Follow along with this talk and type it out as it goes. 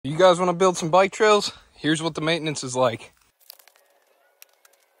You guys want to build some bike trails? Here's what the maintenance is like.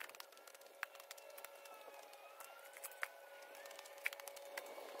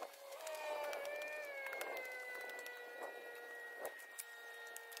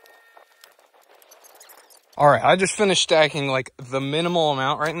 All right, I just finished stacking like the minimal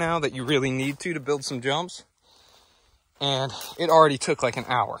amount right now that you really need to build some jumps. And it already took like an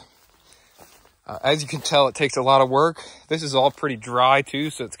hour. As you can tell, it takes a lot of work. This is all pretty dry too,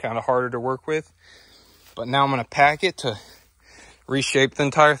 so it's kind of harder to work with. But now I'm gonna pack it to reshape the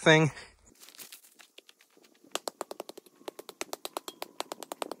entire thing.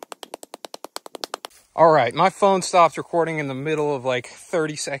 All right, my phone stopped recording in the middle of like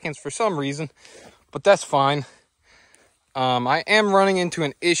 30 seconds for some reason, but that's fine. I am running into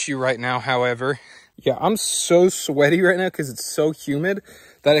an issue right now, however. Yeah, I'm so sweaty right now because it's so humid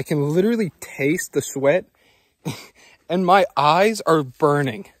that I can literally taste the sweat and my eyes are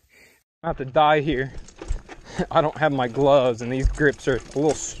burning. I'm about to die here. I don't have my gloves and these grips are a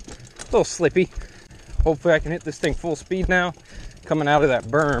little slippy. Hopefully I can hit this thing full speed now, coming out of that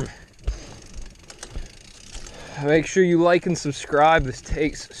berm. Make sure you like and subscribe. This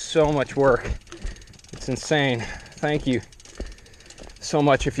takes so much work. It's insane. Thank you so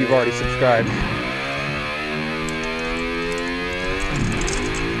much if you've already subscribed.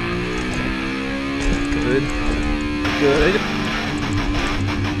 Good. Good.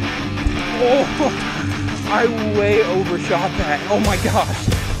 Oh, I way overshot that. Oh my gosh.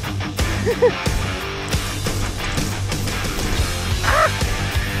 Ah!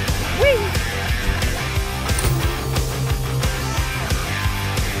 Whee!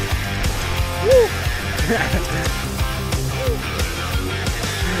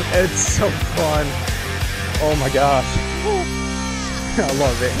 It's so fun. Oh my gosh. I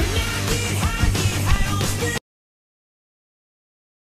love it.